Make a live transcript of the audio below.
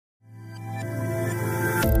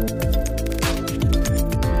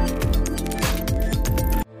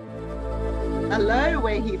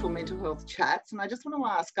We're here for Mental Health Chats, and I just want to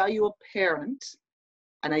ask, are you a parent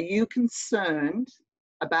and are you concerned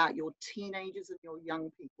about your teenagers and your young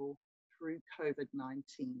people through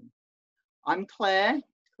COVID-19? I'm Claire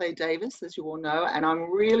Davis, as you all know, and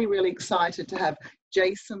I'm really, really excited to have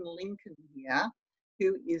Jason Lincoln here,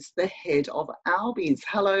 who is the head of Albies.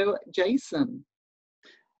 Hello, Jason.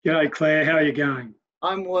 G'day, Claire. How are you going?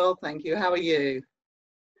 I'm well, thank you. How are you?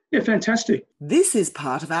 Yeah, fantastic. This is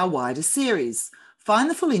part of our wider series.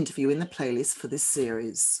 Find the full interview in the playlist for this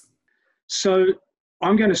series. So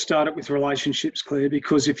I'm going to start it with relationships, Claire,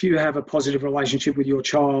 because if you have a positive relationship with your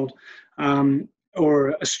child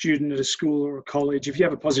or a student at a school or a college, if you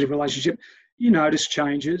have a positive relationship, you notice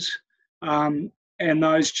changes and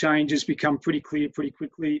those changes become pretty clear pretty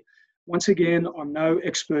quickly. Once again, I'm no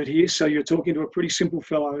expert here, so you're talking to a pretty simple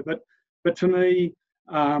fellow, but for me,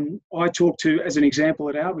 I talk to, as an example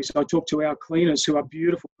at Albies, I talk to our cleaners who are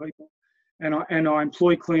beautiful people, and I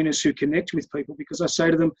employ cleaners who connect with people, because I say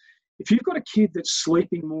to them, if you've got a kid that's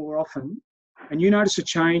sleeping more often and you notice a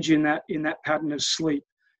change in that pattern of sleep,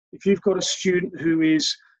 if you've got a student who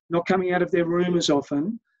is not coming out of their room as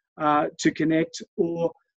often to connect,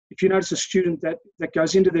 or if you notice a student that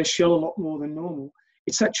goes into their shell a lot more than normal,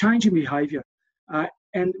 it's that change in behaviour.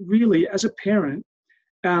 And really, as a parent,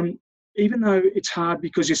 even though it's hard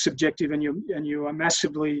because you're subjective and you are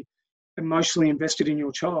massively emotionally invested in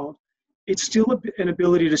your child, it's still an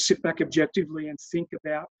ability to sit back objectively and think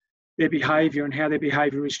about their behaviour and how their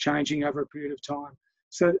behaviour is changing over a period of time.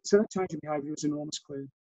 So that change in behaviour is enormous, Claire.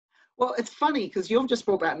 Well, it's funny because you've just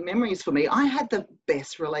brought back memories for me. I had the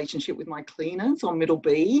best relationship with my cleaners on Middle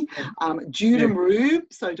B, Jude and Rube.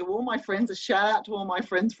 So to all my friends, a shout out to all my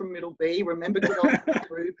friends from Middle B. Remember good old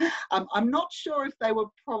Rube. I'm not sure if they were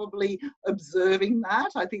probably observing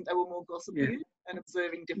that. I think they were more gossipy and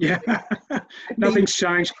observing different things. Nothing's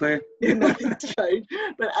changed, Claire. Nothing's changed.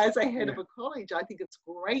 But as a head of a college, I think it's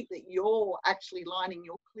great that you're actually lining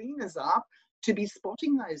your cleaners up to be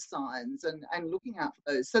spotting those signs and looking out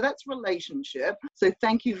for those. So that's relationship. So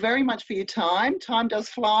thank you very much for your time. Time does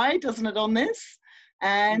fly, doesn't it, on this?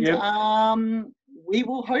 And we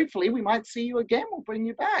will hopefully, we might see you again. We'll bring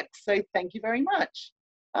you back. So thank you very much.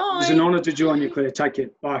 Bye. It was an honour to join you, Claire. Take care.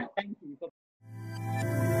 Bye. Thank you.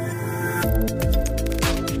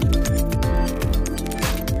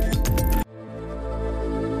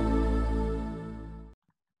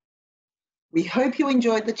 We hope you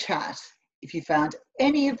enjoyed the chat. If you found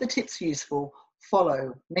any of the tips useful,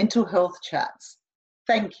 follow Mental Health Chats.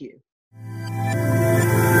 Thank you.